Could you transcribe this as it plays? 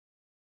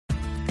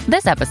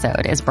This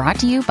episode is brought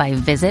to you by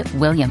Visit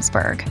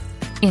Williamsburg.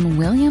 In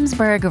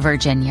Williamsburg,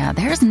 Virginia,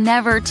 there's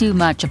never too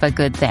much of a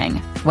good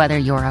thing. Whether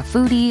you're a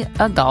foodie,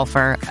 a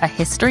golfer, a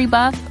history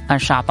buff, a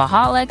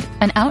shopaholic,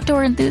 an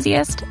outdoor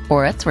enthusiast,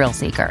 or a thrill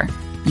seeker,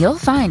 you'll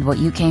find what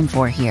you came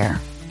for here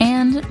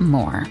and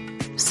more.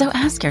 So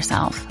ask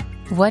yourself,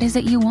 what is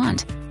it you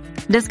want?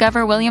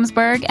 Discover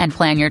Williamsburg and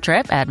plan your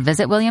trip at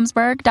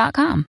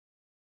visitwilliamsburg.com.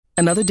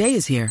 Another day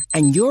is here,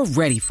 and you're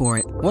ready for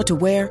it. What to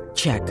wear?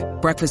 Check.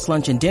 Breakfast,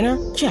 lunch, and dinner?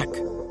 Check.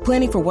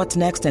 Planning for what's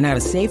next and how to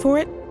save for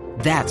it?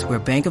 That's where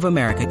Bank of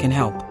America can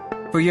help.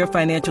 For your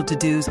financial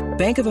to-dos,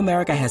 Bank of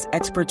America has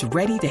experts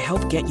ready to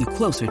help get you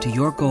closer to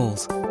your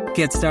goals.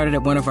 Get started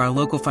at one of our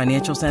local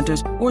financial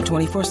centers or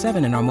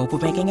 24/7 in our mobile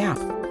banking app.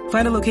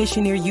 Find a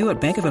location near you at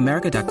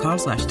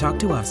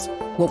bankofamerica.com/talktous.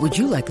 What would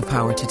you like the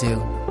power to do?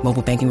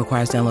 Mobile banking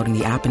requires downloading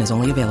the app and is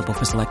only available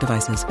for select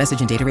devices.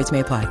 Message and data rates may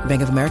apply.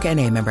 Bank of America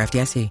N.A., member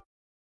FDIC.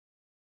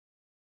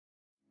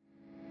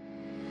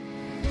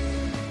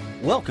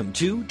 Welcome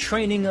to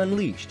Training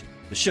Unleashed,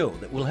 the show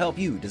that will help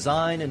you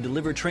design and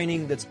deliver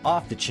training that's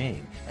off the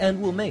chain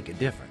and will make a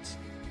difference.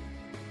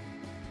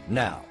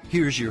 Now,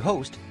 here's your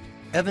host,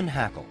 Evan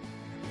Hackle.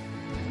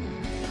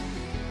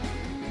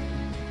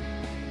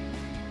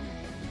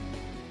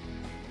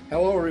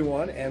 Hello,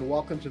 everyone, and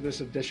welcome to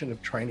this edition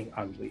of Training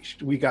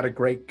Unleashed. We got a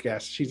great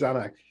guest. She's on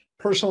a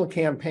personal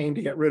campaign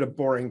to get rid of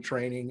boring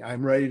training.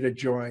 I'm ready to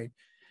join.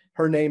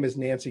 Her name is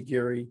Nancy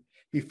Geary.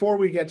 Before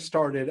we get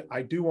started,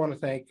 I do want to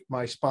thank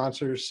my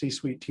sponsors,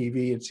 C-Suite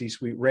TV and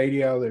C-Suite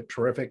Radio. They're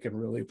terrific and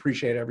really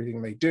appreciate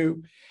everything they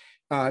do.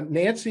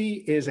 Nancy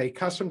is a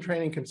custom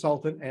training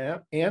consultant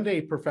and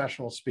a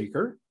professional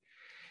speaker.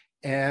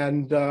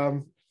 And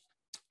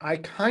I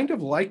kind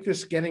of like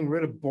this getting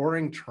rid of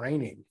boring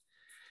training.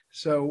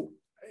 So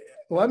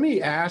let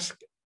me ask,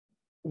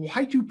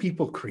 why do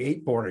people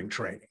create boring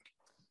training?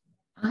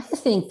 I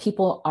think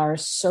people are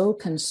so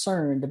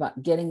concerned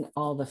about getting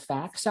all the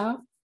facts out,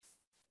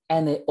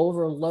 and they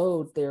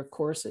overload their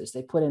courses.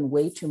 They put in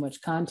way too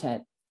much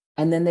content,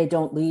 and then they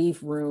don't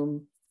leave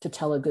room to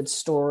tell a good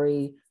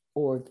story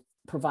or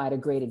provide a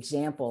great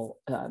example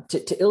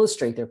to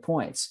illustrate their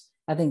points.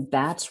 I think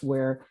that's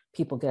where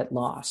people get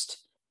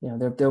lost.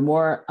 They're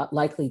more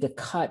likely to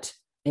cut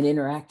an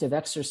interactive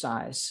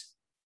exercise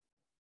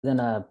than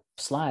a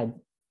slide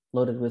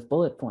loaded with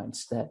bullet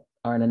points that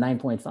are in a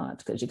 9-point font,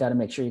 because you got to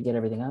make sure you get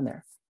everything on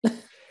there.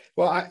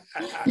 Well,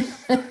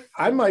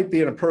 I might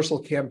be in a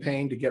personal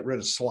campaign to get rid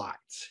of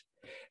slides.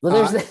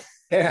 Well, there's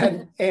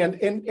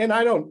and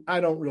I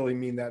don't really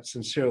mean that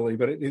sincerely,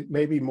 but it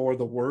may be more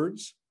the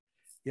words.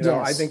 Yes.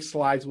 I think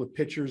slides with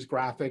pictures,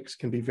 graphics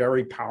can be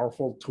very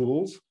powerful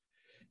tools.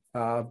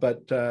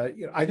 But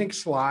I think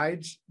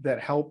slides that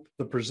help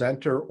the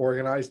presenter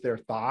organize their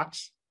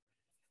thoughts,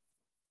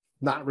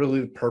 not really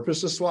the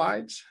purpose of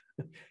slides,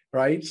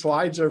 right?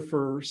 Slides are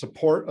for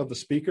support of the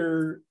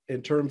speaker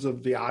in terms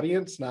of the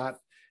audience, not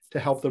to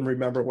help them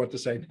remember what to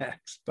say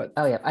next. But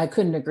oh yeah, I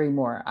couldn't agree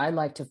more. I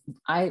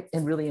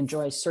really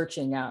enjoy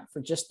searching out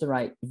for just the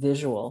right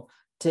visual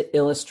to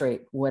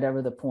illustrate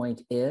whatever the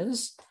point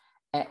is.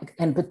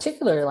 And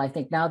particularly, I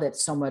think now that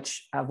so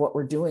much of what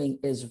we're doing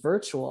is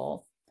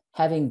virtual,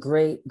 having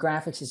great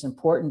graphics is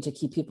important to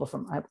keep people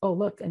from, oh,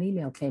 look, an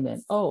email came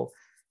in. Oh,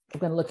 I'm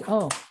going to look,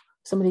 oh,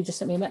 somebody just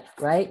sent me a message,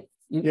 right?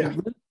 You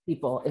lose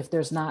people if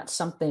there's not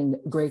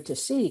something great to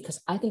see, because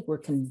I think we're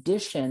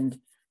conditioned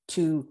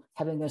to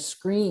having a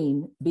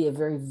screen be a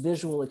very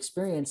visual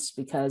experience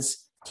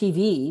because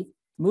TV,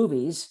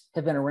 movies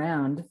have been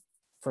around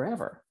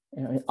forever.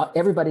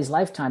 Everybody's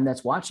lifetime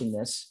that's watching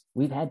this,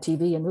 we've had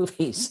TV and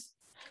movies.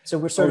 So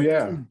we're sort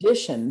of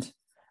conditioned,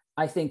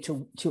 I think,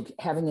 to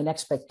having an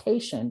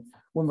expectation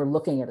when we're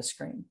looking at a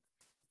screen.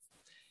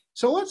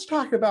 So let's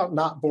talk about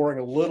not boring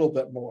a little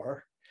bit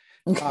more.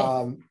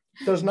 Okay.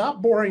 Does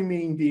not boring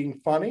mean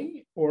being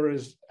funny, or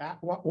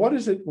what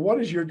is it? What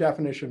is your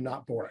definition of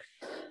not boring?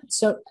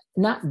 So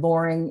not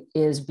boring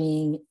is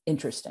being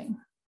interesting,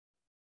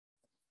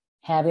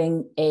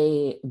 having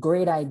a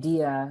great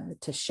idea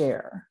to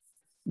share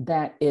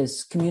that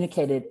is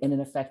communicated in an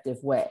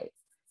effective way.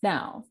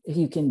 Now, if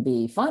you can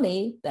be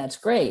funny, that's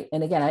great.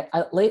 And again,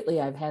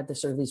 lately I've had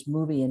these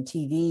movie and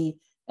TV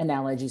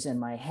analogies in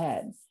my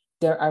head.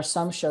 There are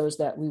some shows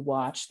that we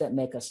watch that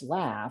make us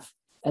laugh,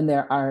 and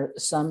there are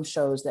some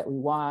shows that we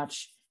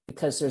watch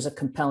because there's a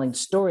compelling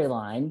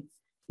storyline.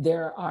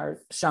 There are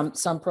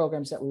some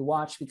programs that we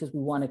watch because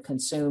we want to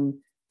consume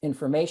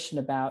information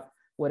about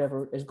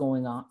whatever is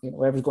going on,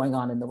 whatever's going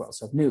on in the world.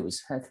 So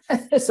news,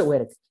 that's a way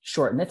to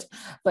shorten it.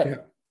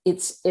 But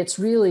it's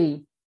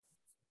really,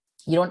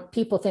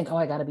 people think, oh,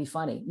 I got to be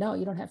funny. No,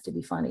 you don't have to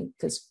be funny,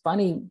 because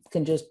funny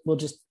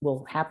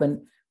will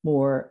happen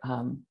more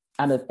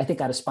out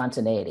of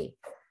spontaneity.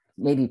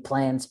 Maybe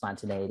planned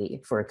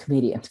spontaneity for a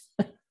comedian.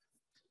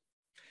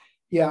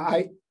 Yeah,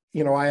 I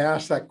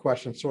asked that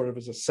question sort of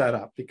as a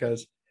setup,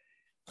 because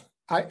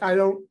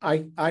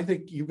I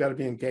think you've got to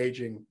be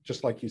engaging,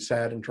 just like you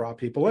said, and draw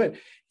people in.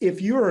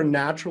 If you are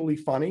naturally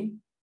funny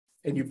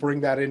and you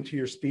bring that into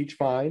your speech,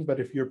 fine. But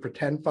if you're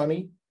pretend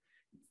funny,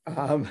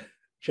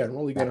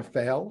 generally going to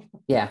fail.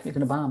 Yeah, you're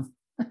going to bomb.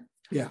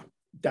 Yeah,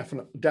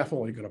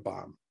 definitely going to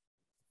bomb.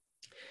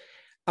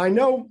 I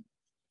know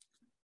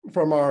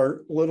from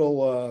our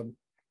little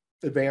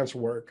advanced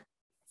work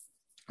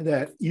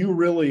that you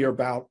really are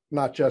about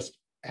not just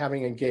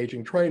having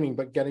engaging training,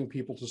 but getting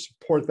people to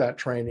support that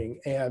training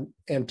and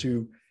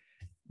to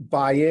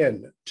buy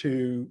in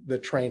to the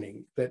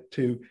training, that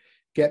to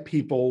get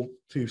people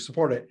to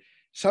support it.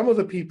 Some of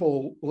the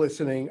people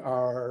listening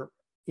are,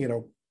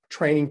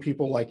 training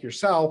people like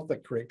yourself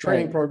that create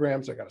training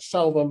programs. They got to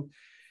sell them.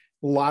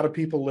 A lot of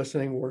people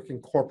listening work in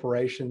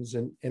corporations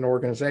and in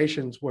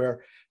organizations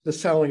where the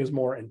selling is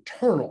more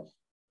internal.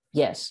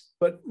 Yes.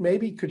 But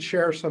maybe could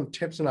share some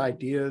tips and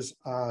ideas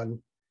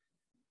on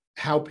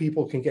how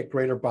people can get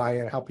greater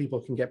buy-in, how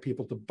people can get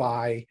people to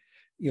buy,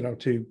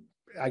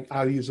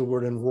 I'll use the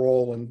word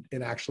enroll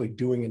in actually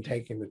doing and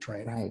taking the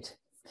training. Right.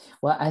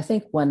 Well, I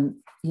think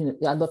when,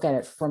 I look at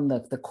it from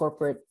the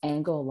corporate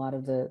angle, a lot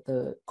of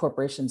the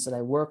corporations that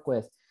I work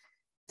with,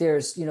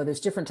 there's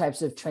different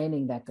types of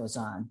training that goes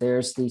on.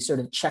 There's the sort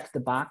of check the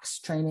box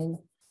training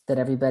that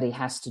everybody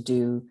has to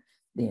do,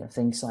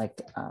 things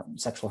like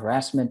sexual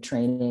harassment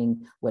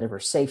training, whatever,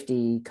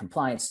 safety,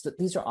 compliance.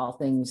 These are all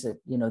things that,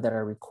 that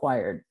are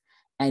required.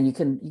 And you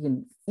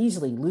can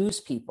easily lose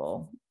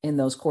people in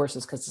those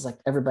courses because it's like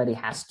everybody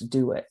has to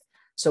do it.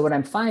 So what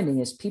I'm finding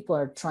is people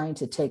are trying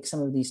to take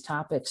some of these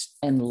topics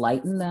and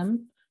lighten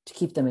them to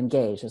keep them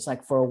engaged. It's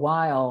like for a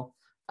while,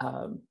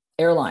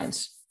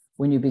 airlines,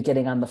 when you'd be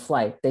getting on the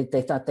flight,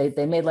 they thought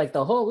they made like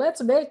the whole,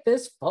 let's make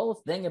this whole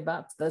thing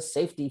about the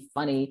safety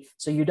funny.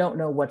 So you don't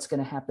know what's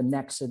going to happen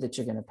next so that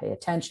you're going to pay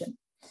attention.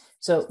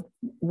 So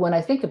when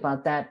I think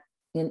about that,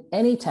 in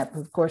any type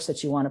of course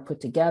that you want to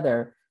put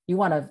together, you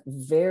want to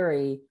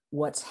vary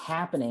what's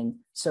happening.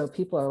 So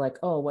people are like,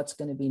 oh, what's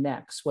going to be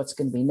next? What's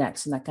going to be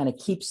next? And that kind of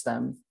keeps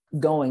them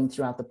going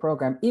throughout the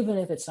program, even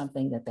if it's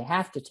something that they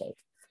have to take.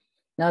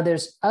 Now,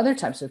 there's other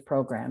types of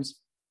programs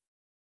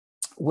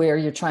where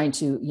you're trying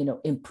to,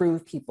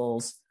 improve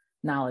people's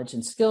knowledge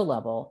and skill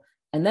level.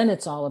 And then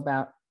it's all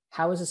about,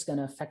 how is this going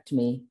to affect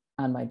me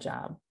on my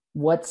job?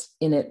 What's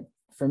in it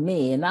for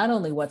me? And not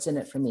only what's in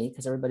it for me,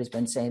 because everybody's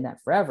been saying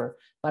that forever,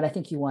 but I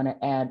think you want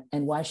to add,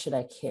 and why should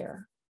I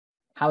care?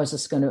 How is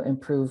this going to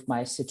improve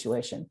my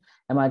situation?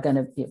 Am I going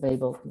to be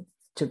able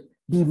to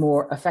be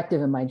more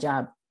effective in my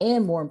job?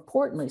 And more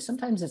importantly,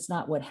 sometimes it's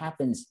not what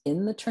happens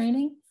in the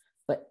training,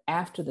 but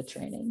after the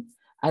training.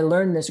 I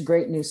learned this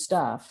great new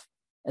stuff.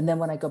 And then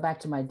when I go back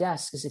to my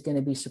desk, is it going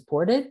to be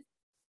supported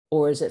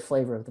or is it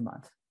flavor of the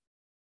month?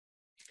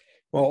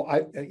 Well,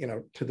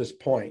 to this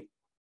point,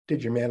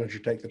 did your manager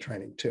take the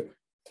training too?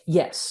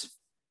 Yes.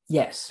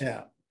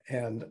 Yeah.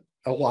 And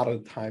a lot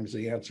of times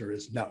the answer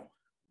is no.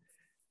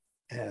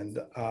 And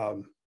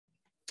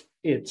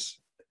it's,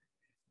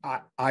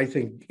 I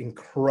think,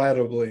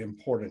 incredibly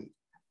important.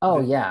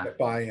 Oh, yeah.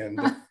 Buy-in,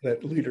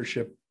 that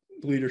leadership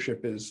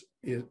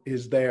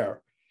is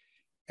there.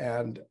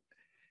 And,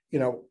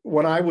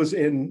 when I was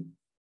in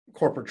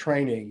corporate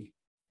training,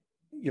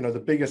 the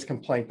biggest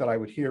complaint that I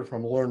would hear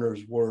from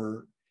learners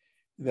were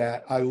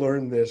that I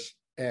learned this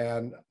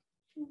and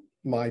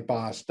my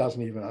boss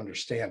doesn't even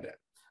understand it.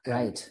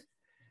 Right.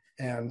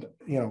 And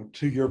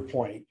to your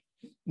point,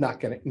 not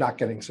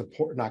getting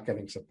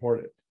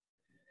supported.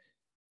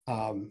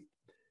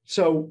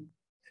 So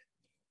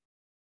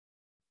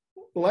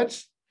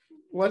let's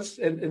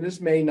and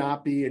this may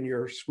not be in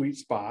your sweet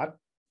spot,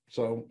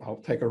 so I'll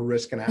take a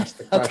risk and ask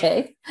the question.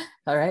 Okay.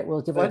 All right.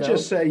 We'll give it a go. Let's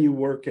just say you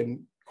work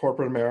in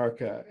corporate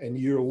America and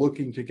you're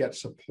looking to get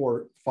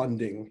support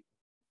funding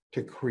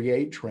to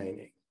create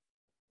training.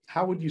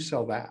 How would you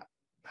sell that?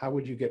 How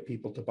would you get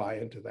people to buy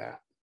into that?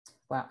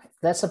 Wow.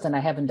 That's something I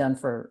haven't done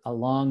for a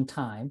long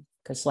time,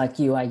 because like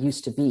you, I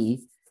used to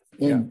be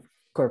in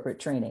corporate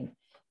training.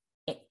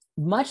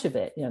 Much of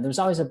it, there's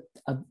always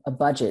a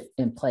budget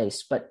in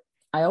place, but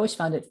I always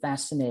found it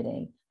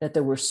fascinating that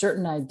there were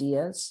certain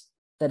ideas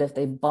that if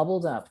they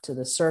bubbled up to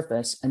the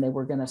surface and they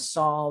were going to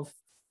solve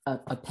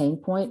a pain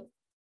point,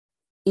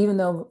 even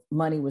though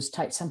money was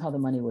tight, somehow the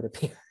money would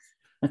appear.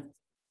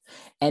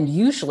 And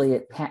usually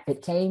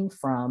it came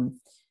from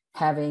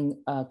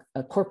having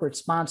a corporate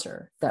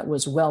sponsor that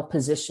was well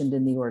positioned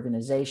in the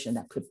organization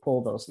that could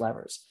pull those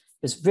levers.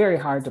 It's very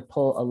hard to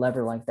pull a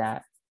lever like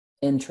that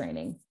in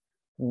training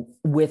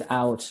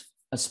without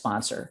a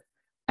sponsor.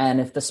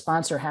 And if the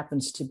sponsor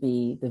happens to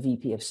be the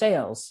VP of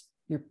sales,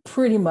 you're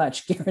pretty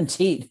much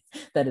guaranteed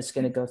that it's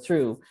going to go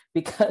through,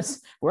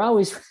 because we're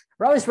always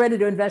ready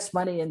to invest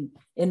money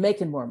in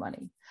making more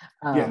money.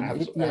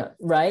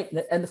 Right.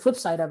 And the flip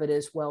side of it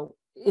is, well,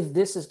 if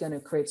this is going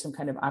to create some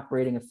kind of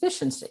operating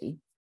efficiency,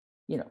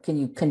 can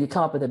you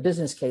come up with a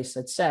business case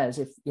that says,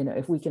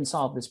 if we can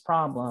solve this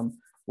problem,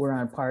 we're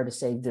on par to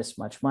save this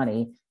much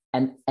money.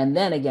 And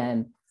then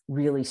again,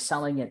 really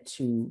selling it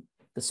to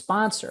the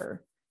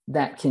sponsor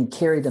that can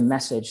carry the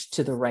message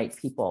to the right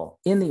people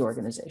in the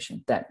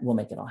organization that will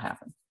make it all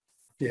happen.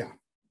 Yeah.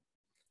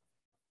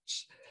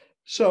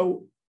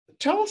 So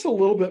tell us a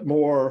little bit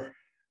more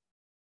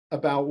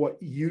about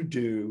what you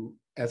do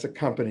as a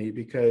company,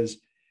 because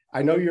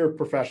I know you're a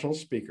professional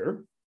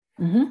speaker,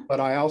 but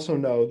I also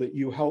know that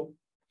you help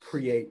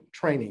create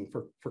training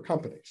for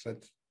companies.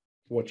 That's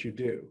what you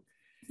do.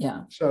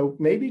 Yeah. So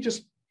maybe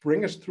just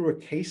bring us through a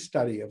case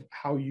study of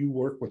how you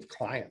work with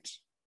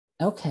clients.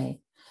 Okay.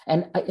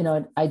 And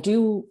I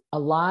do a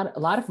lot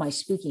of my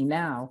speaking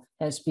now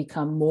has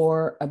become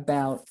more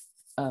about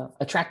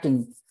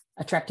attracting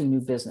new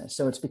business.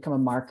 So it's become a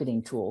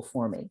marketing tool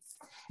for me.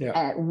 Yeah.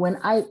 And when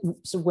I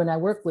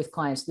work with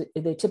clients,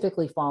 they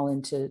typically fall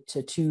into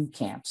two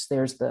camps.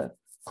 There's the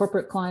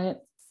corporate client,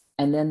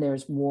 and then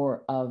there's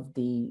more of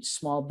the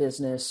small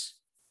business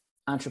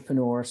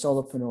entrepreneur,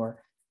 solopreneur,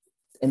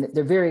 and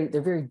they're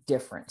very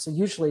different. So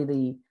usually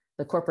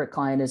the corporate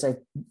client is I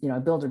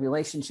build a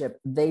relationship,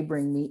 they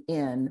bring me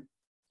in,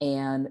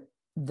 and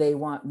they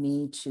want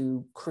me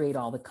to create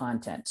all the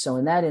content. So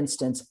in that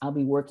instance, I'll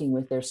be working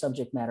with their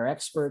subject matter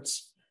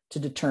experts to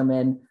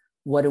determine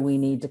what do we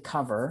need to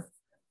cover,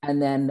 and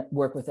then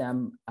work with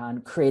them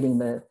on creating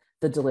the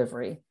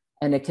delivery.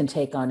 And it can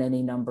take on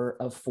any number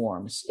of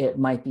forms. It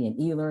might be an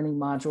e-learning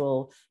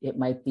module, it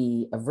might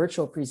be a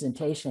virtual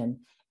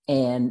presentation.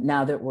 And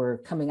now that we're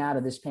coming out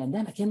of this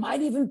pandemic, it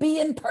might even be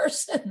in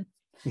person.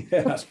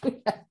 Yeah.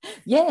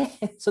 Yeah.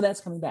 So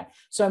that's coming back.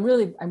 So I'm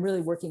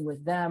really working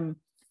with them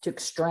to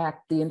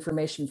extract the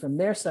information from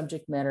their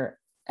subject matter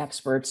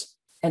experts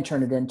and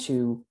turn it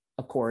into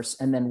a course,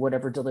 and then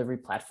whatever delivery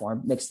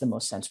platform makes the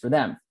most sense for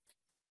them.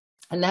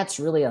 And that's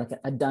really like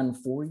a done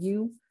for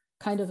you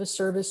kind of a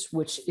service,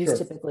 which is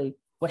typically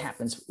what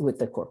happens with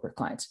the corporate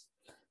clients.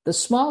 The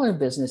smaller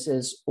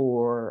businesses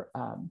or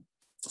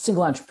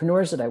single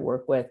entrepreneurs that I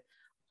work with,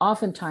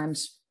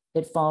 oftentimes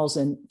it falls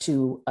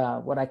into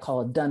what I call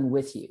a done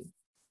with you.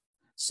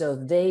 So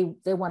they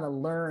want to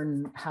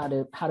learn how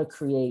to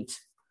create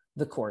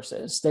the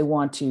courses. They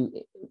want to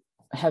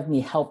have me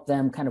help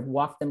them kind of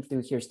walk them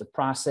through, here's the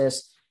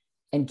process,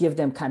 and give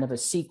them kind of a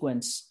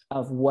sequence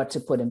of what to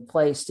put in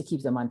place to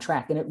keep them on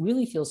track. And it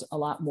really feels a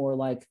lot more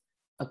like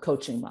a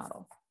coaching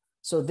model.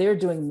 So they're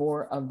doing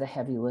more of the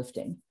heavy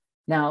lifting.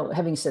 Now,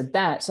 having said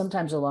that,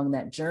 sometimes along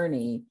that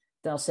journey,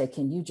 they'll say,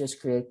 can you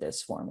just create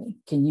this for me?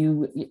 Can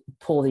you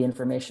pull the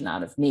information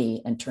out of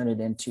me and turn it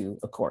into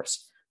a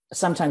course?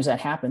 Sometimes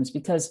that happens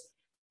because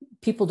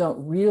people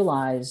don't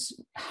realize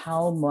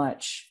how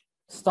much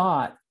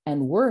thought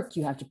and work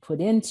you have to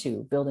put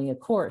into building a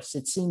course.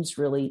 It seems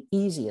really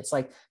easy. It's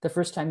like the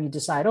first time you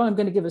decide, I'm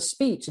going to give a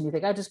speech, and you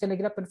think, I'm just going to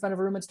get up in front of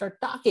a room and start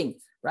talking,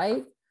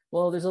 right?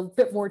 Well, there's a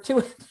bit more to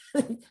it.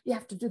 You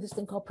have to do this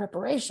thing called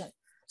preparation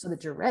so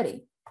that you're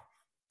ready.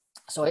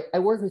 So I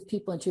work with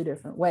people in two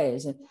different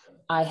ways. And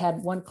I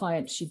had one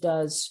client, she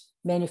does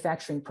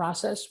manufacturing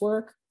process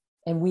work,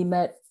 and we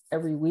met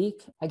every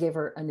week. I gave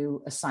her a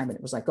new assignment.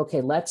 It was like,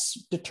 okay, let's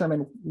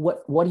determine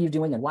what are you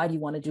doing and why do you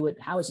want to do it?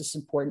 How is this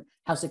important?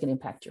 How's it going to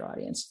impact your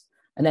audience?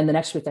 And then the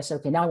next week I said,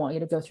 okay, now I want you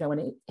to go through, I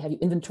want to have you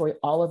inventory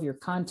all of your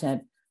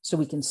content so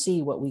we can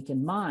see what we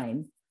can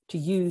mine to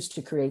use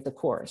to create the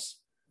course.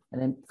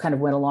 And then kind of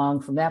went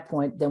along from that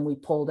point. Then we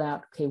pulled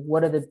out, okay,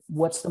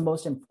 what's the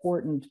most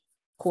important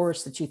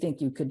course that you think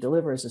you could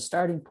deliver as a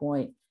starting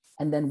point?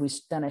 And then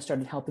I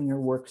started helping her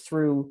work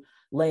through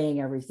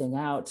laying everything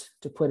out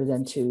to put it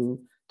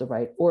into the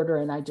right order.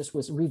 And I just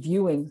was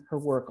reviewing her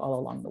work all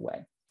along the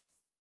way.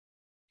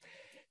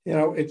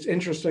 It's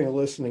interesting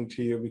listening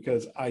to you,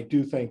 because I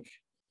do think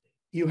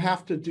you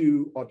have to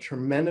do a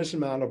tremendous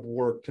amount of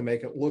work to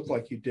make it look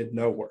like you did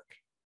no work.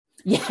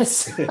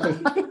 Yes.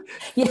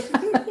 Yeah.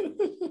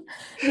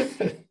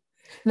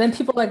 And then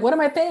people are like, what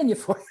am I paying you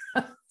for?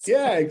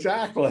 Yeah,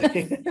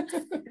 exactly.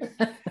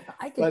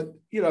 But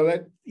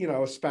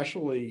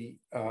especially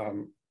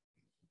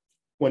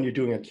when you're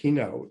doing a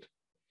keynote,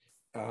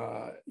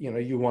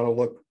 you want to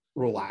look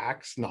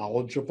relaxed,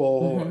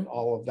 knowledgeable, and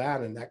all of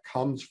that, and that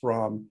comes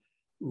from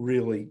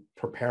really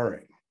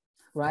preparing.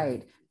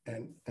 Right.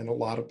 And a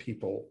lot of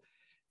people,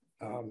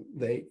 I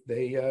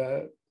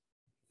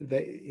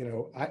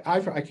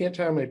can't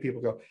tell how many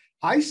people go,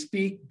 I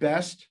speak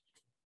best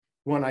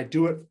when I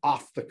do it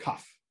off the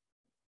cuff.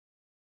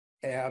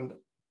 And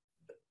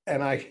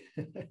I'm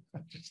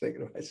just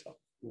thinking to myself,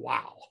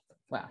 wow.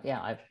 Wow.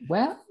 Yeah.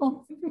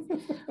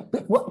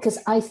 Because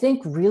I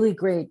think really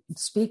great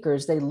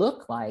speakers, they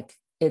look like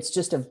it's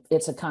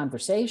a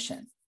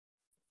conversation.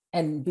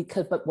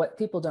 But what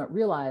people don't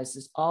realize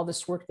is all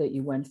this work that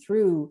you went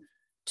through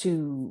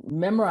to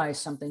memorize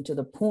something to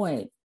the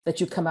point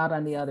that you come out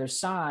on the other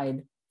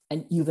side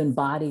and you've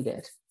embodied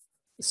it.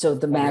 So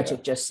the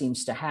magic just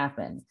seems to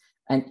happen.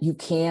 And you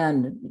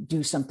can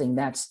do something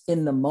that's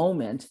in the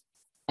moment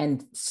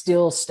and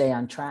still stay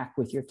on track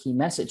with your key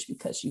message,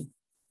 because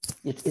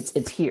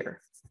it's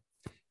here.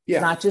 Yeah.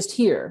 It's not just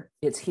here,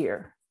 it's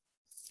here.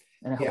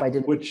 And I hope I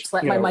didn't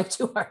slap my mic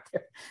too hard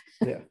there.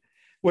 Yeah.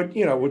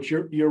 Which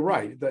you're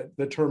right.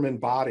 The term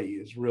embody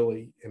is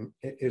really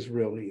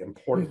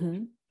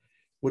important,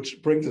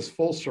 which brings us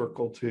full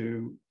circle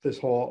to this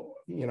whole,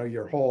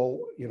 your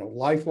whole,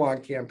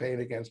 lifelong campaign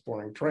against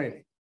boring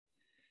training.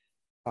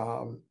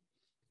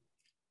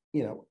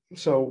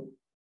 So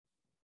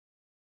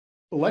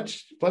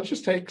let's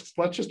just take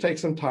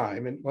some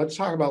time and let's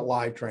talk about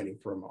live training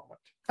for a moment.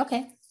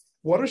 Okay.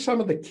 What are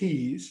some of the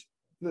keys,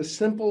 the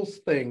simple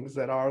things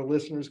that our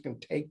listeners can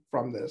take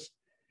from this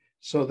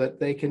so that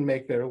they can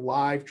make their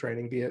live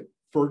training, be it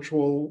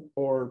virtual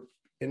or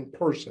in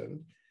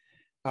person,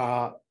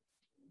 not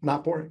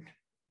boring?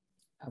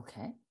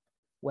 Okay.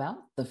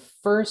 Well, the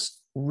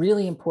first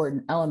really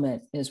important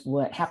element is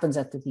what happens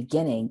at the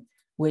beginning,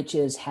 which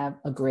is have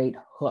a great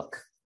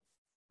hook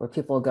where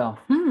people go,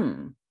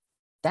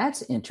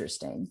 that's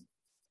interesting.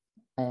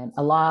 And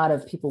a lot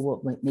of people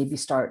will maybe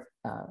start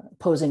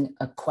posing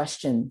a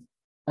question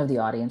of the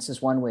audience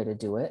is one way to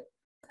do it.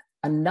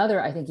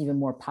 Another, I think, even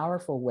more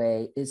powerful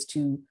way is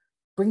to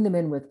bring them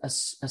in with a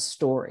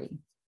story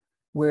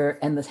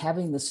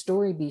having the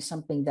story be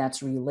something that's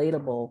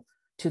relatable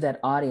to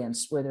that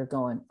audience where they're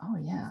going, oh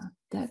yeah,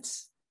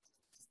 that's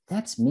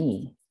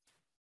me.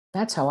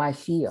 That's how I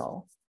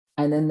feel.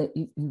 And then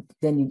you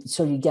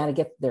got to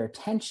get their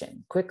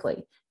attention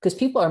quickly because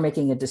people are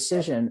making a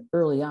decision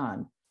early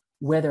on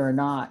whether or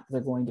not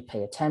they're going to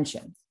pay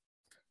attention.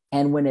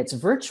 And when it's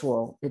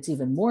virtual, it's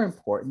even more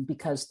important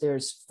because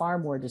there's far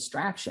more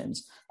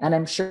distractions. And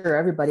I'm sure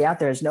everybody out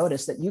there has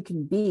noticed that you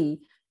can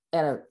be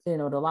at a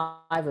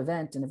live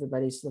event and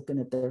everybody's looking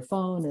at their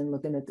phone and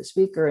looking at the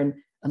speaker. And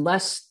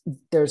unless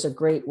there's a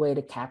great way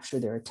to capture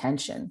their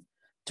attention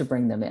to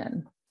bring them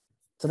in.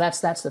 So that's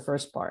the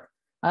first part.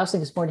 I also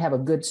think it's important to have a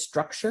good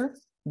structure,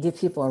 give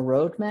people a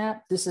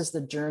roadmap. This is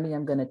the journey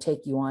I'm going to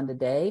take you on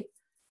today.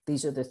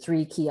 These are the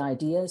 3 key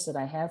ideas that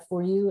I have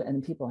for you.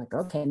 And people are like,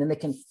 okay. And then they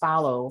can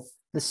follow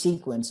the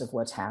sequence of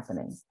what's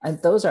happening.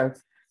 And those are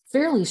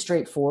fairly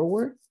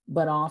straightforward,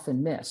 but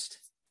often missed.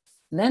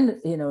 And then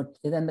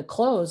the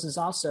close is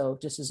also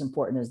just as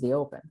important as the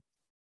open.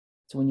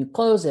 So when you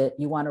close it,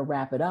 you want to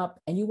wrap it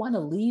up and you want to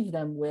leave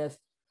them with,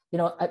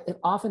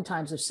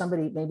 oftentimes if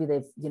somebody, maybe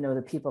they've,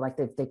 the people like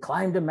they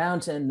climbed a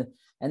mountain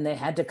and they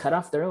had to cut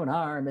off their own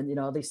arm and,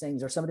 all these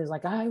things, or somebody's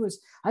like, I was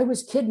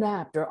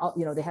kidnapped, or,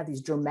 they have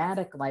these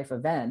dramatic life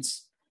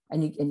events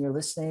and you're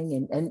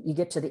listening and you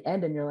get to the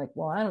end and you're like,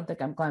 well, I don't think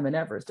I'm climbing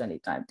Everest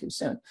anytime too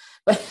soon.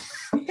 But,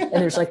 and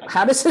there's like,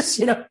 how does this,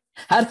 and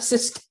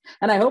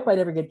I hope I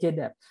never get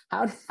kidnapped.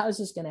 How's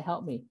this going to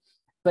help me?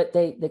 But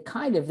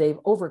they've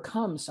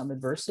overcome some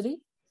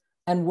adversity.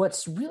 And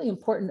what's really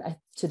important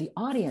to the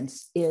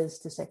audience is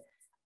to say,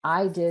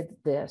 I did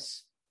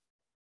this.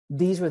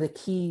 These were the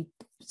key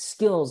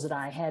skills that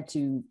I had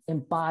to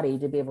embody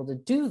to be able to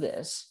do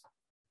this.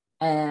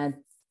 And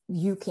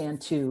you can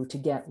too, to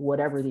get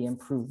whatever the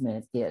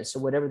improvement is. So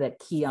whatever that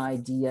key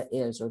idea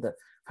is, or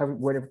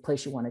whatever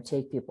place you want to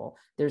take people,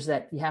 there's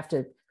that you have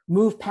to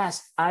move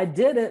past, I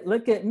did it,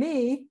 look at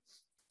me,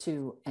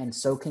 to, and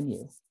so can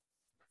you.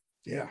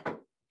 Yeah.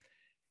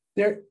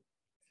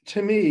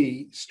 To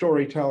me,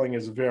 storytelling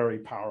is very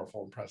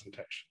powerful in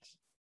presentations.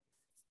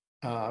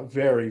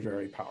 Very,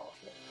 very powerful.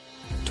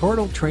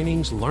 Tortal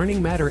Training's Learning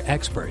Matter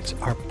experts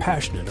are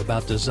passionate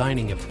about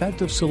designing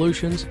effective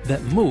solutions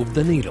that move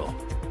the needle.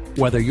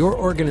 Whether your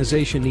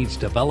organization needs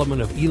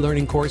development of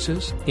e-learning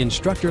courses,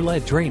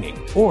 instructor-led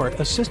training, or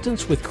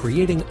assistance with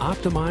creating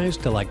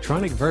optimized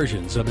electronic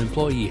versions of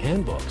employee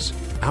handbooks,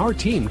 our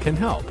team can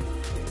help.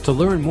 To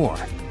learn more,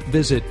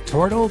 visit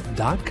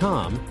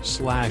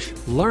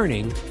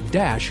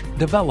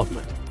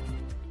tortal.com/learning-development.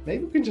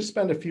 Maybe we can just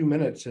spend a few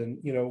minutes and,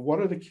 what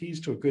are the keys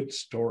to a good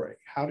story?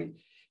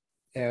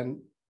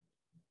 And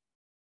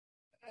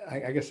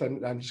I guess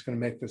I'm just going to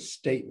make this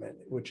statement,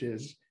 which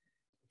is,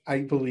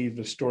 I believe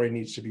the story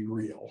needs to be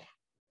real.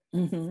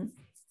 Mm-hmm.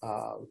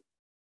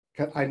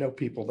 I know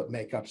people that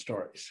make up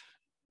stories.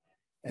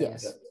 And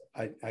yes.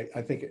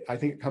 I think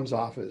it comes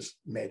off as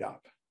made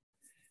up.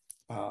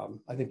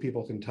 I think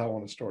people can tell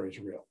when a story is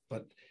real.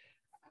 But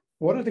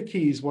what are the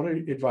keys? What are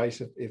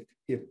advice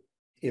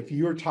if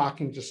you're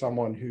talking to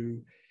someone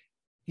who,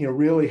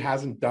 really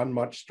hasn't done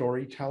much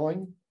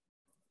storytelling?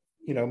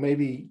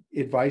 Maybe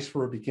advice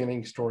for a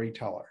beginning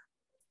storyteller.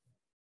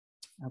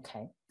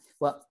 Okay.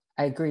 Well,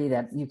 I agree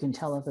that you can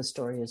tell if a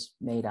story is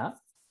made up.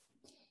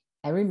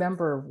 I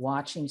remember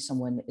watching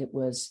someone, it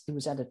was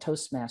at a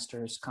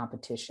Toastmasters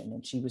competition,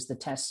 and she was the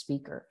test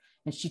speaker.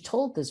 And she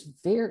told this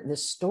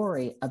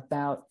story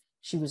about,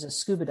 she was a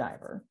scuba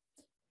diver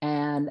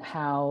and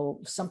how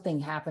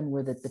something happened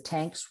where the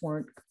tanks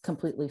weren't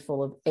completely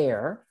full of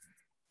air,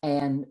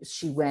 and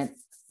she went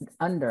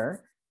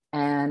under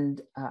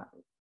and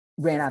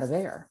ran out of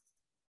air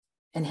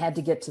and had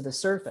to get to the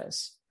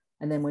surface.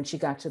 And then when she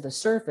got to the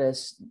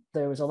surface,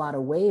 there was a lot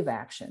of wave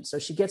action. So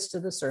she gets to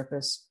the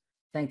surface,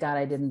 thank God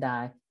I didn't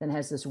die, then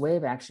has this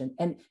wave action.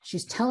 And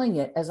she's telling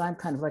it as I'm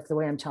kind of like the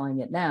way I'm telling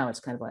it now. It's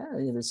kind of like,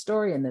 the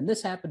story, and then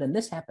this happened and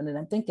this happened. And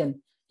I'm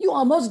thinking, you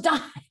almost died.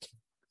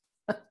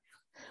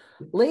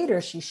 Later,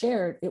 she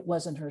shared it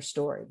wasn't her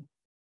story.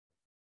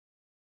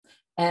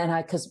 And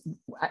because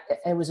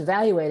I was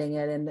evaluating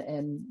it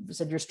and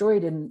said, your story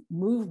didn't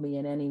move me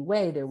in any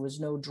way. There was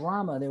no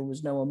drama. There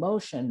was no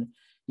emotion.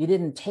 You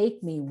didn't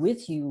take me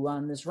with you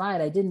on this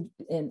ride.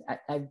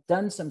 I've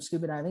done some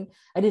scuba diving.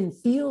 I didn't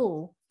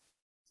feel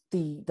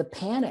the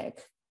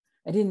panic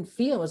I didn't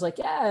feel, it was like,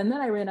 yeah, and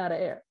then I ran out of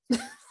air.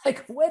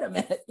 Like, wait a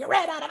minute, you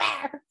ran out of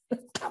air.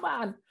 Come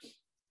on.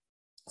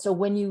 So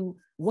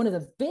one of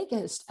the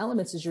biggest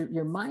elements is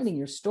you're minding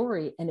your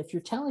story. And if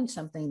you're telling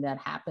something that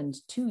happened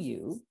to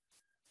you,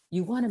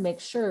 you want to make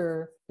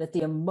sure that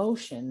the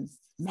emotion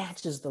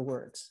matches the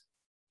words.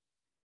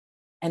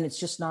 And it's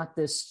just not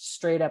this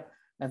straight up,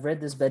 I've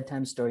read this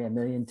bedtime story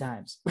 1,000,000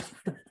 times.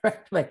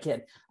 My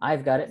kid,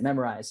 I've got it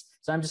memorized.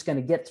 So I'm just going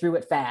to get through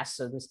it fast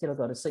so this kid will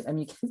go to sleep. I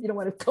mean, you don't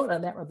want to go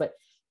down that road, but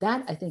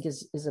that I think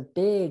is a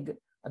big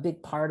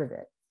part of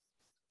it.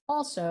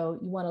 Also,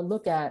 you want to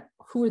look at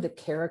who are the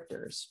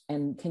characters,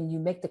 and can you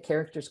make the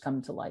characters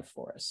come to life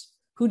for us?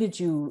 Who did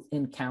you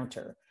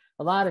encounter?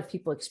 A lot of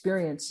people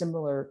experience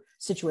similar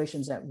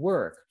situations at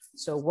work.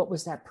 So what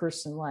was that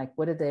person like?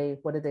 What did they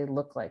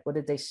look like? What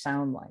did they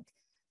sound like?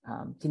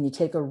 Can you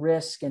take a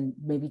risk and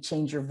maybe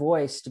change your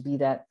voice to be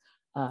that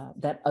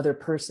other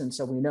person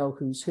so we know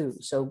who's who?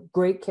 So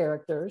great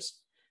characters,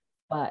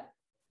 but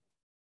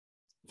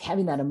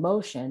having that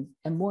emotion,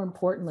 and more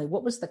importantly,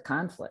 what was the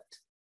conflict?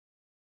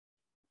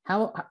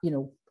 How,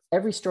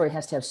 every story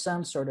has to have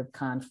some sort of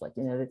conflict,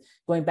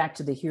 going back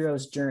to the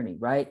hero's journey,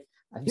 right?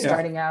 I'm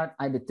starting out,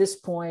 I'm at this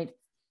point,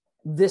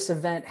 this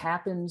event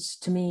happens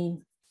to me.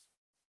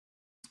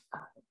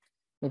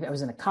 Maybe I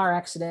was in a car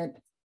accident,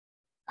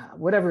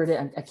 whatever it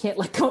is. I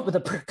can't come up with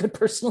a good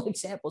personal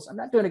examples. I'm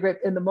not doing a great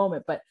in the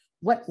moment, but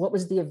what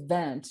was the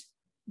event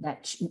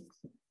that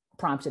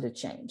prompted a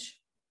change?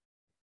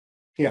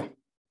 Yeah.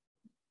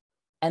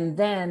 And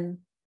then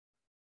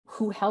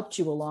who helped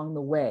you along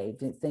the way?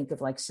 Think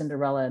of like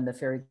Cinderella and the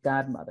fairy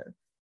godmother.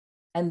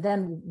 And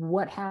then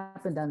what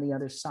happened on the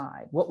other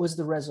side? What was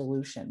the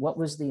resolution? What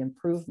was the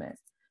improvement?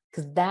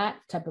 Because that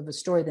type of a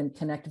story then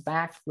connect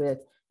back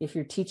with, if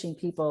you're teaching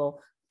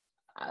people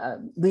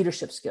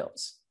leadership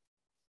skills,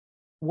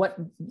 what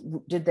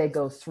did they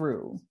go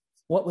through?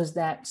 What was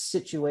that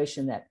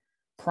situation that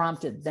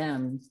prompted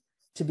them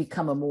to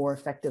become a more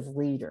effective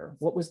leader?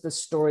 What was the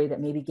story that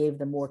maybe gave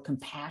them more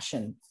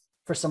compassion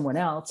for someone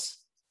else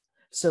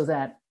so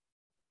that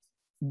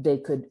they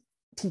could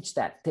teach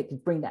that, they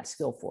could bring that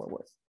skill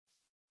forward?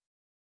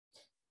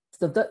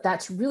 So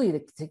that's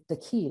really the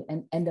key.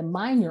 And to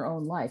mind your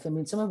own life. I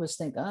mean, some of us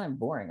think, oh, I'm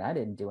boring, I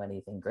didn't do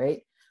anything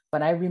great.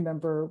 But I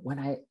remember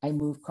when I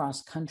moved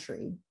cross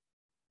country,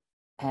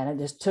 and I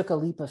just took a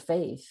leap of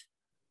faith,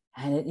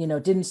 and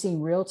it didn't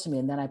seem real to me.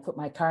 And then I put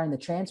my car in the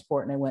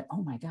transport and I went,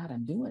 oh my God,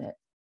 I'm doing it.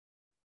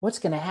 What's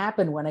going to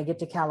happen when I get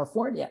to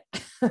California?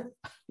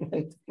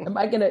 Am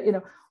I going to,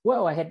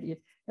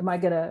 am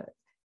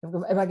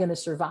I going to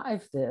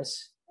survive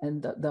this?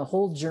 And the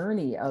whole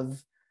journey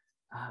of,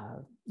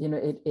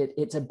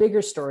 it's a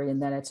bigger story, and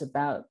then it's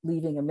about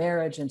leaving a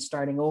marriage and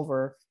starting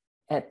over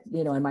at,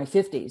 in my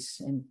 50s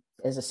and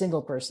as a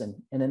single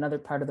person in another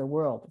part of the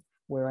world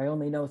where I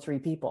only know 3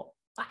 people.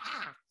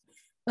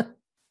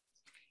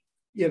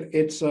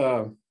 It's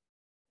I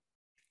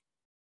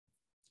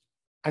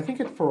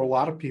think for a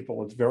lot of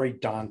people, it's very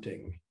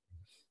daunting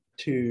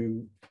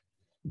to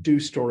do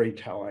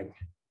storytelling.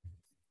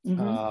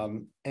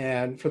 Mm-hmm.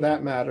 And for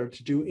that matter,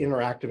 to do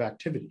interactive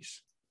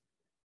activities.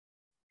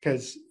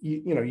 Because,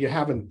 you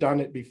haven't done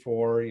it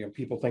before,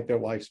 people think their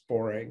life's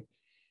boring.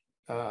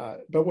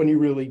 But when you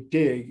really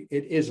dig,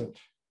 it isn't.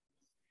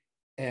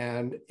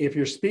 And if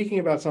you're speaking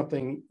about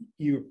something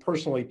you're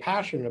personally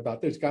passionate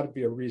about, there's got to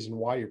be a reason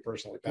why you're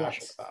personally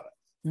passionate about it.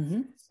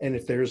 Mm-hmm. And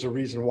if there's a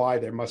reason why,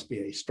 there must be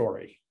a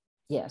story.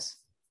 Yes.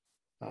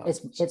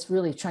 It's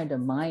really trying to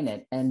mine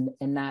it and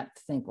not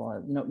think,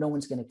 well, no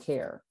one's going to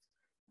care.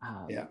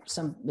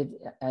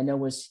 I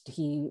know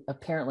he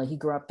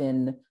grew up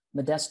in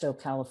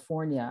Modesto,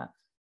 California,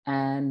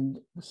 and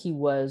he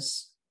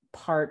was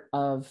part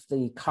of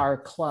the car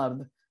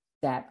club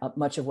that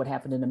much of what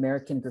happened in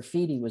American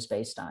Graffiti was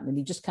based on. And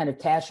he just kind of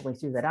casually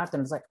threw that out there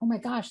and was like, oh my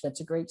gosh,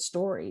 that's a great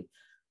story.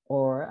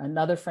 Or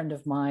another friend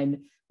of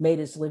mine made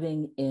his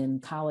living in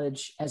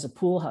college as a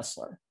pool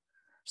hustler.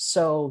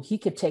 So he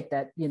could take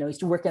that,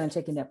 he's working on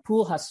taking that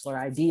pool hustler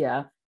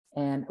idea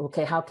and,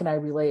 okay, how can I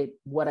relate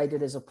what I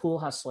did as a pool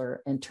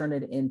hustler and turn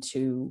it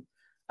into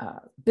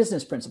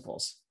business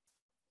principles?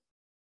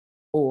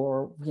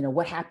 Or,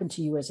 what happened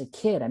to you as a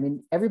kid? I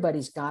mean,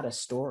 everybody's got a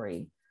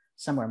story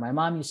somewhere. My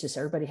mom used to say,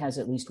 everybody has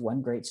at least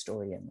one great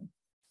story in them.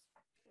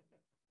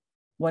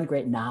 One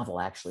great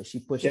novel, actually. She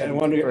pushed it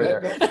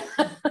further.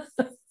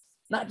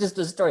 Not just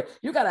a story.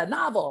 You got a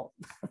novel.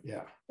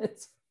 Yeah.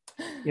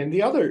 And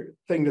the other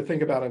thing to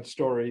think about in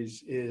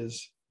stories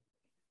is,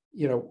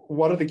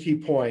 what are the key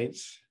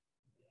points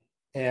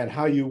and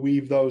how you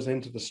weave those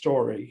into the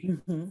story.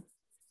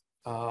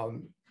 Mm-hmm.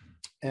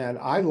 And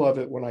I love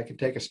it when I can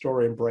take a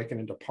story and break it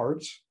into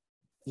parts.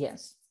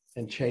 Yes.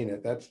 And chain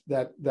it. That's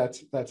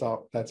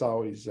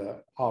always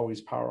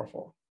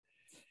powerful.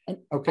 And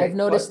okay, I've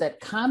noticed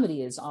that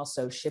comedy is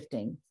also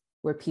shifting,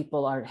 where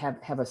people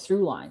have a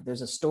through line.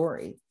 There's a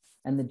story,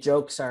 and the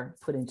jokes are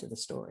put into the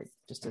story.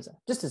 Just as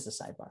a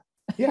sidebar.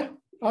 Yeah.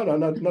 Oh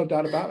no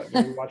doubt about it.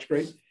 If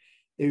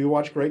you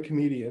watch great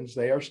comedians,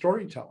 they are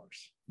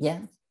storytellers. Yeah.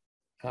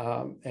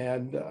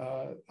 And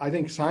I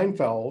think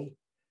Seinfeld,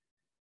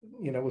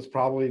 was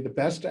probably the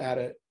best at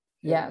it,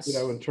 Yes.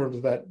 in terms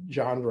of that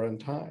genre and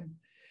time.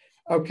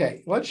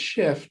 Okay, let's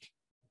shift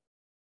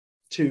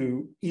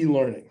to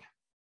e-learning.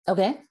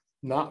 Okay.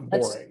 Not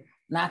boring.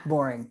 Not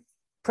boring.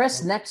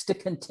 Press next to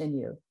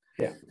continue.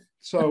 Yeah.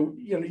 So,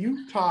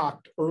 you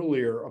talked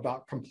earlier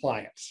about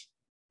compliance.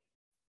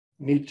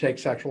 You need to take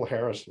sexual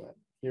harassment.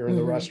 You're in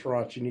the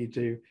restaurant, you need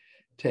to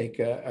take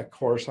a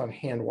course on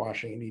hand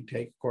washing. You need to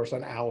take a course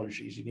on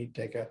allergies. You need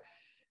to take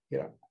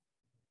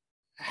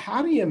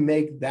how do you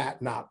make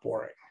that not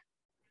boring?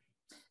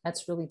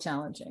 That's really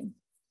challenging.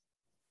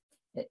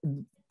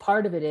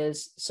 Part of it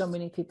is so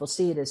many people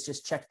see it as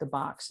just check the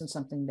box and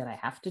something that I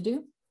have to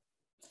do.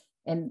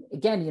 And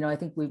again, I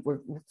think we're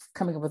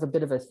coming up with a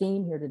bit of a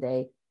theme here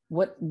today.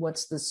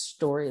 What's the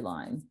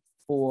storyline,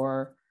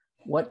 or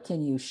what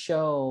can you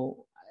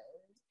show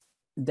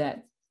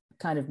that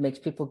kind of makes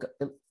people go,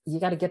 you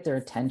got to get their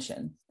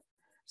attention.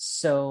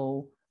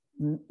 So,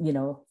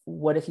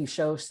 what if you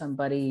show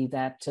somebody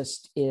that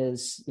just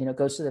is,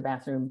 goes to the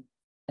bathroom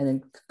and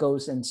then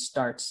goes and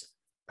starts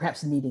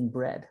perhaps kneading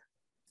bread,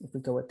 if we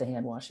go with the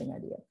hand washing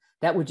idea?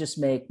 That would just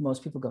make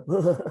most people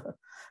go,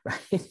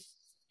 right?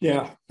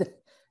 Yeah.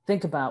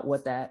 Think about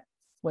what that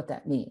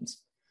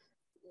means.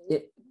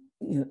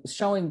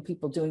 Showing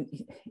people doing,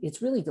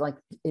 it's really like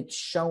it's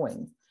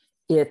showing,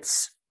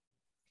 it's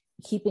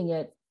keeping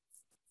it.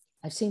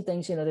 I've seen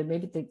things, that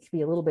maybe they could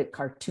be a little bit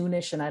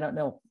cartoonish, and I don't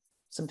know.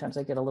 Sometimes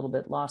I get a little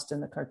bit lost in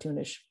the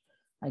cartoonish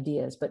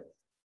ideas, but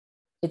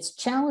it's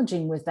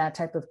challenging with that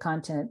type of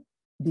content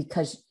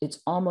because it's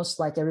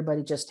almost like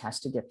everybody just has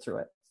to get through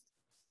it.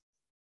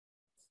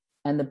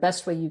 And the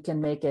best way you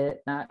can make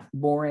it not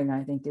boring,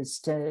 I think, is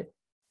to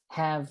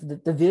have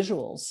the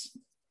visuals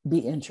be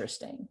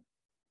interesting.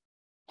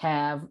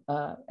 And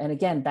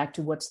again, back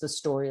to what's the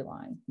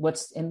storyline,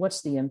 what's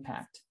the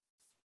impact?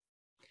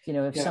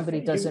 If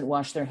somebody doesn't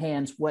wash their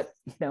hands, how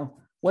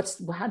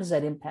does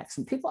that impact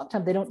some people?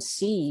 Oftentimes they don't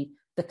see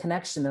the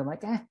connection. They're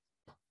like,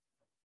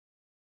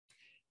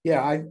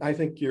 Yeah, I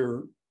think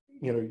you're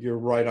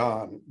right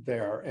on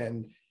there.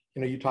 And,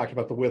 you talked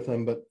about the with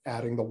them, but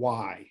adding the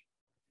why,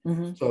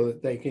 so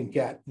that they can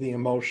get the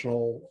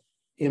emotional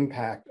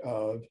impact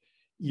of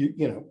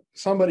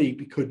somebody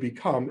could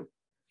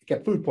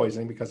get food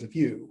poisoning because of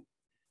you.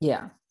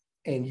 Yeah.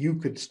 And you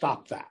could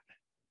stop that.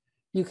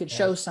 You could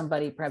show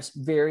somebody perhaps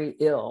very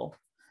ill,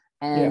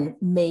 and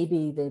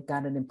maybe they've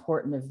got an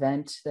important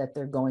event that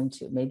they're going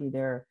to. Maybe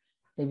they're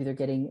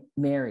getting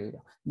married.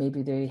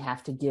 Maybe they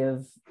have to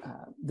give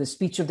the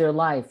speech of their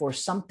life, or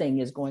something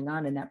is going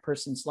on in that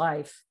person's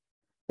life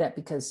that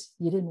because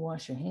you didn't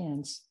wash your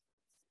hands,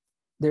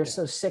 they're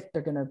so sick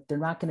they're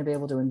not going to be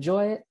able to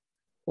enjoy it,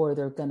 or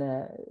they're going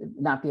to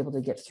not be able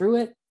to get through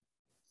it.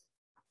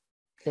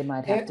 They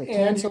might have to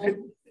cancel. And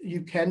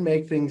you can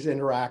make things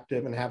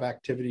interactive and have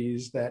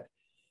activities that,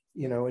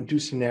 and do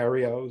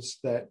scenarios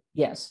that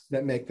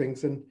make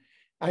things. And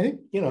I think,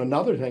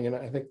 another thing, and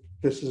I think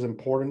this is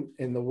important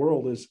in the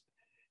world, is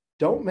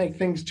don't make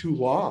things too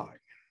long.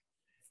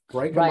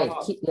 Break them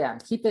up.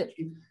 Keep it.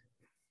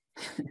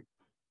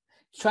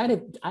 Try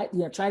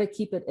to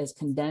keep it as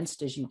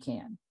condensed as you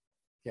can.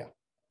 Yeah.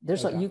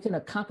 You can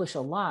accomplish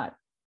a lot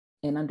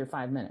in under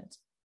 5 minutes.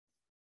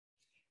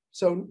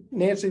 So,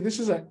 Nancy, this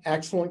is an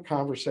excellent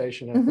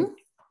conversation. I think,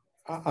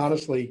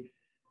 honestly,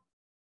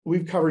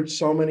 we've covered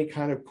so many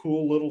kind of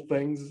cool little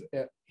things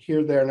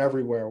here, there, and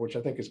everywhere, which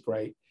I think is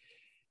great.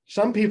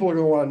 Some people are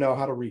going to want to know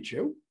how to reach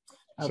you.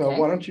 Okay. So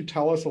why don't you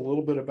tell us a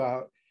little bit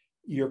about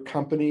your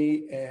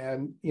company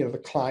and,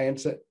 the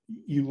clients that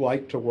you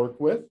like to work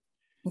with,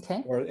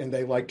 and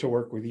they like to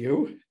work with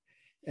you,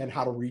 and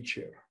how to reach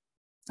you.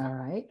 All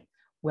right.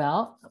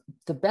 Well,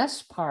 the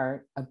best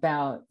part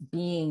about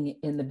being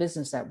in the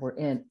business that we're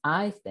in,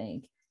 I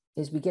think,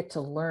 is we get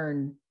to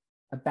learn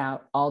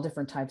about all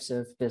different types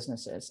of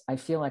businesses. I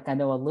feel like I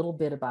know a little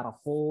bit about a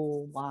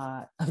whole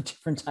lot of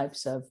different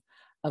types of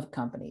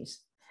companies.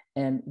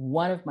 And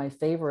one of my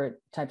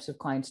favorite types of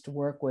clients to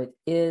work with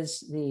is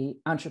the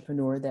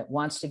entrepreneur that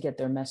wants to get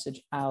their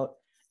message out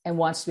and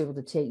wants to be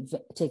able to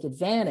take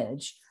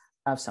advantage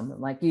of someone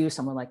like you,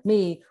 someone like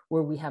me,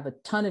 where we have a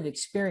ton of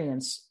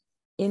experience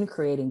in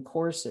creating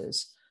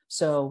courses,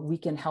 so we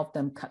can help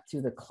them cut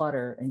through the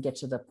clutter and get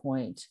to the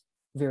point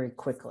very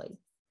quickly.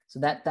 So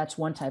that's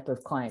one type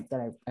of client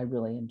that I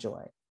really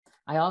enjoy.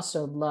 I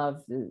also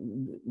love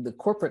the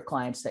corporate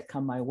clients that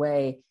come my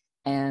way,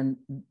 and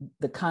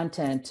the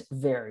content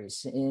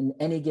varies. In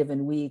any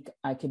given week,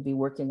 I could be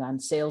working on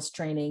sales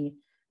training,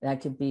 and I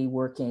could be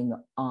working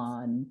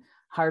on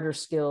harder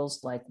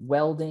skills like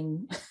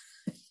welding,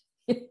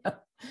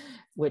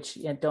 which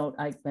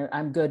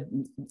I'm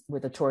good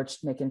with a torch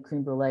making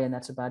creme brulee, and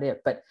that's about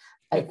it. But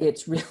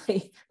it's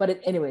really,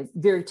 anyway,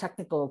 very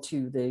technical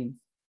to the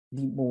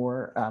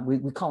more,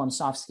 we call them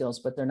soft skills,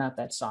 but they're not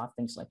that soft.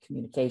 Things like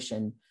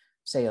communication,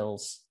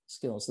 sales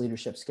skills,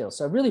 leadership skills.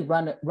 So I really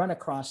run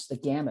across the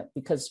gamut,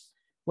 because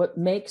what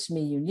makes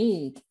me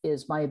unique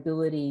is my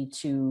ability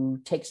to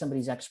take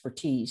somebody's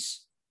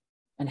expertise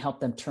and help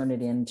them turn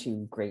it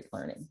into great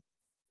learning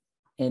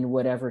in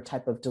whatever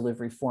type of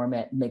delivery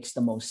format makes the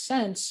most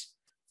sense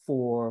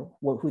for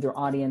who their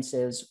audience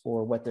is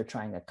or what they're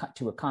trying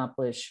to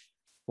accomplish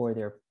or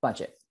their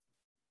budget.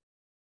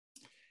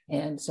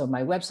 And so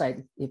my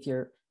website, if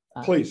you're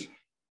please,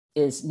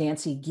 is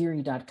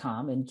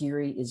nancygeary.com, and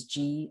Geary is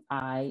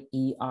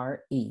Giere.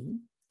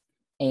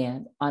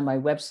 And on my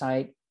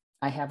website,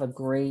 I have a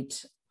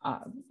great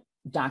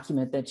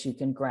document that you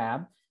can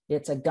grab.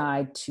 It's a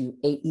guide to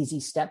 8 easy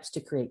steps to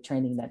create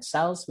training that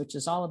sells, which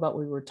is all about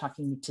what we were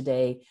talking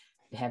today,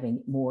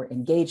 having more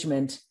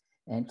engagement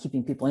and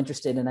keeping people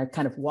interested. And I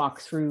kind of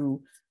walk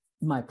through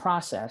my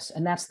process.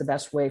 And that's the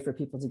best way for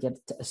people to get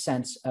a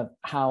sense of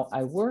how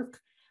I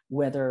work,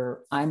 whether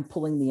I'm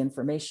pulling the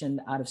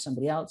information out of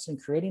somebody else and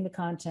creating the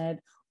content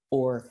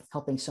or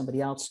helping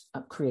somebody else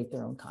create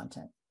their own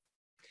content.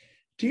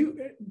 Do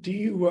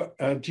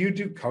you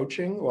do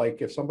coaching?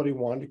 Like if somebody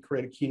wanted to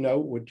create a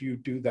keynote, would you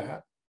do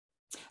that?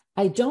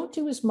 I don't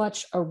do as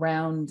much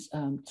around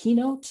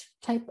keynote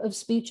type of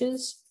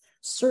speeches.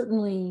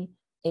 Certainly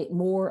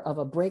more of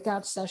a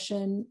breakout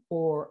session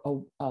or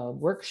a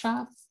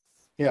workshop.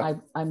 Yeah,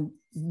 I'm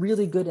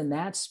really good in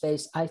that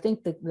space. I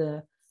think that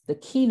the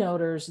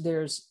keynoters,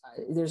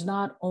 there's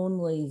not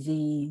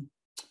only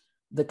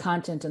the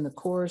content in the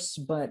course,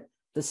 but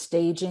the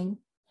staging,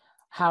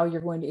 how you're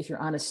going to, if you're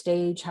on a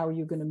stage, how are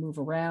you going to move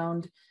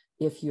around?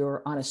 If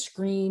you're on a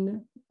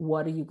screen,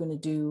 what are you going to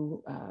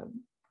do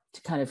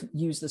to kind of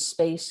use the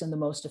space in the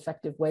most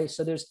effective way?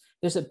 So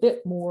there's a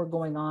bit more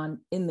going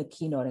on in the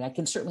keynoting. I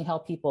can certainly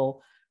help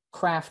people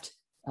craft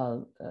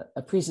a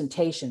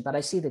presentation, but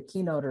I see the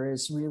keynoter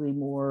is really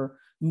more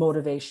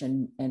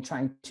motivation and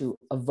trying to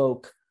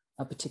evoke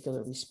a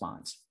particular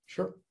response.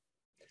 Sure.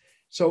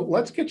 So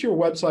let's get your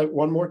website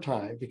one more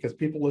time, because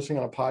people listening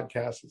on a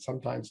podcast, it's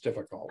sometimes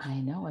difficult. I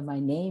know, and my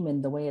name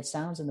and the way it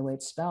sounds and the way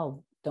it's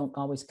spelled don't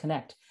always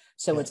connect.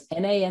 So It's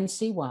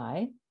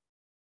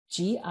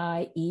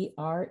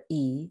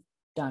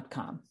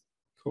NancyGiere.com.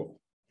 Cool.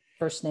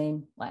 First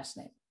name, last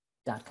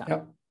name.com.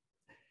 Yep.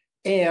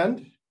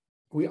 And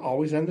we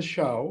always end the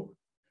show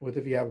with,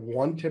 if you have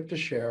one tip to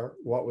share,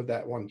 what would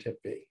that one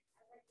tip be?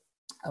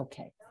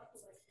 Okay.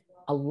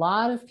 A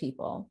lot of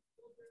people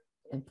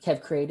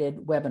have created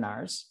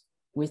webinars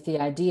with the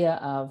idea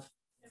of,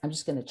 I'm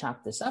just going to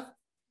chop this up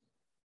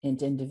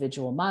into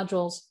individual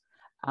modules.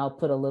 I'll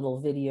put a little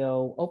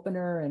video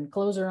opener and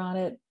closer on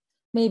it,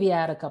 maybe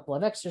add a couple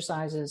of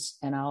exercises,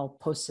 and I'll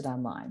post it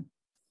online.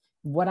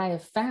 What I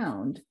have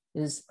found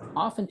is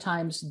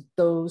oftentimes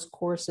those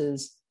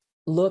courses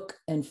look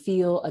and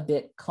feel a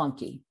bit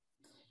clunky.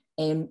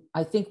 And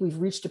I think we've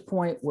reached a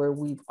point where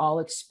we've all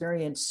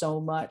experienced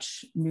so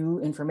much new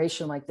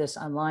information like this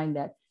online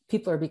that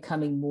people are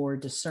becoming more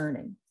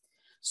discerning.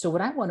 So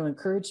what I want to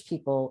encourage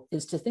people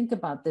is to think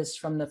about this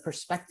from the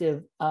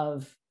perspective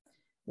of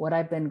what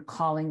I've been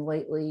calling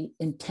lately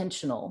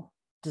intentional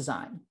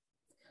design.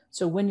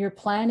 So when you're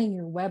planning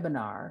your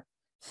webinar,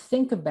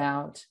 think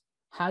about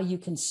how you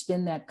can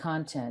spin that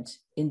content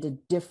into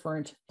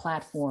different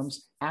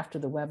platforms after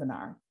the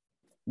webinar.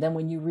 Then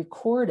when you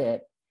record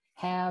it,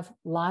 have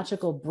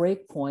logical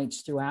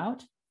breakpoints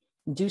throughout.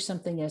 Do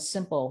something as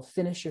simple,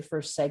 finish your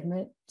first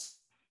segment,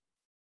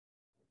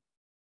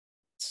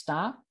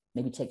 stop,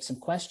 maybe take some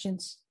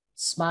questions,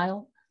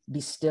 smile,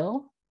 be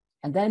still,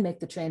 and then make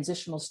the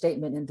transitional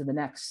statement into the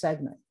next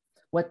segment.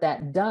 What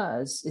that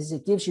does is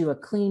it gives you a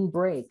clean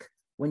break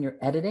when you're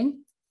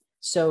editing.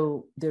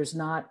 So there's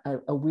not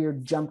a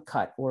weird jump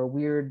cut or a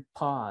weird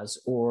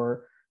pause,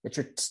 or that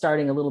you're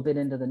starting a little bit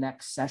into the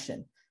next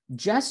session.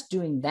 Just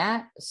doing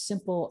that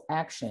simple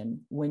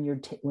action when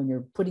you're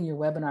putting your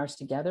webinars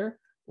together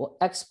will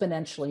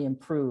exponentially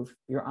improve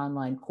your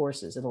online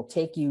courses. It'll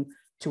take you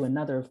to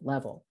another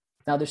level.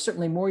 Now, there's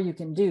certainly more you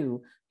can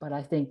do, but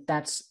I think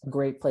that's a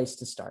great place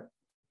to start.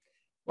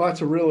 Well,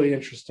 that's a really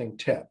interesting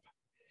tip,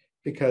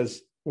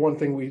 because one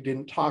thing we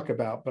didn't talk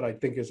about, but I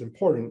think is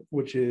important,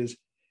 which is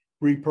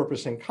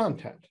repurposing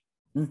content,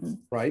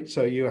 right?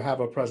 So you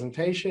have a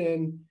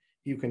presentation,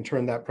 you can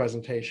turn that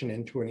presentation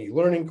into an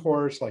e-learning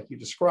course like you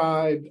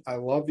described. I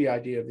love the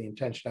idea of the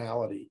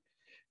intentionality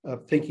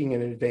of thinking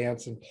in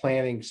advance and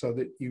planning so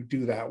that you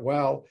do that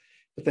well.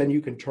 But then you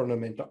can turn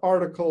them into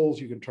articles,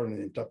 you can turn it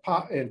into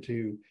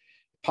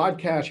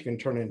podcasts, you can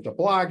turn it into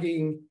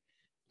blogging,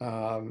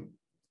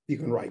 you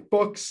can write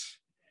books.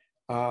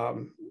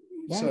 So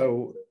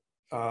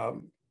I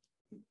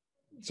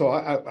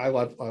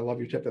love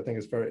your tip. I think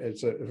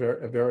it's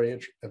a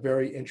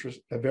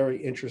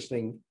very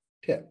interesting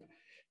tip.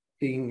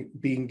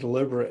 Being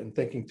deliberate and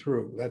thinking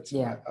through. I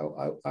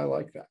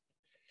like that.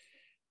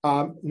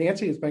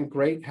 Nancy, it's been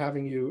great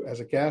having you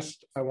as a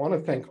guest. I want to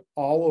thank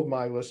all of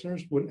my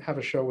listeners. Wouldn't have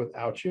a show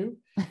without you.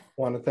 I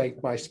want to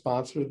thank my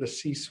sponsor, the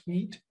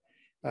C-Suite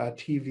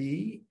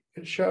TV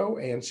show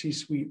and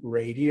C-Suite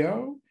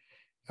Radio.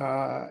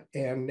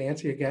 And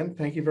Nancy, again,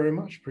 thank you very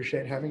much.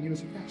 Appreciate having you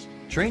as a guest.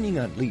 Training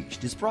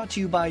Unleashed is brought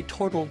to you by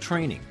Tortal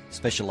Training,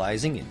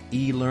 specializing in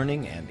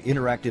e-learning and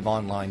interactive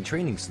online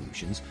training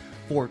solutions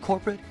for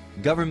corporate,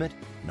 government,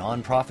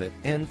 nonprofit,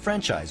 and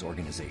franchise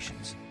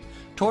organizations.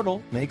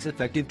 Tortal makes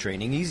effective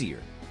training easier.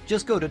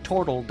 Just go to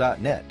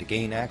tortal.net to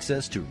gain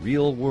access to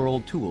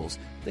real-world tools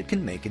that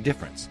can make a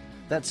difference.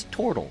 That's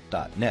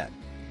tortal.net.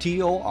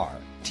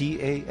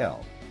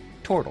 Tortal.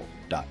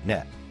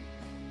 Tortal.net.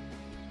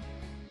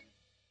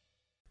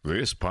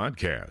 This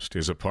podcast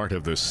is a part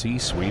of the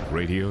C-Suite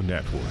Radio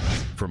Network.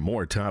 For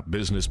more top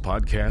business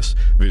podcasts,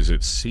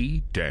 visit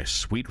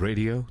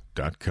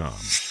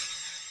c-suiteradio.com.